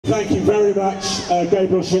Thank you very much,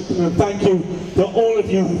 Gabriel Shipton, and thank you to all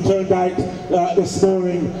of you who turned out this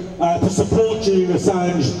morning to support Julian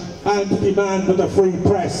Assange and to demand that the free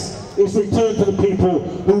press is returned to the people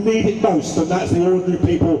who need it most, and that's the ordinary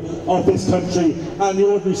people of this country and the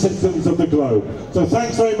ordinary citizens of the globe. So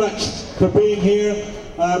thanks very much for being here.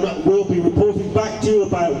 We'll be reporting back to you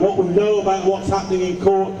about what we know about what's happening in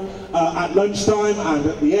court at lunchtime, and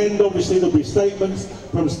at the end obviously there'll be statements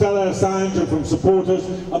from Stella Assange and from supporters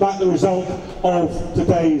about the result of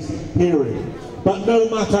today's hearing. But no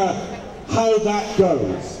matter how that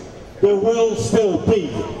goes, there will still be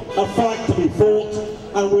a fight to be fought,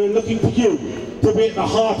 and we're looking for you to be at the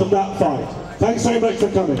heart of that fight. Thanks very much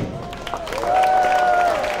for coming.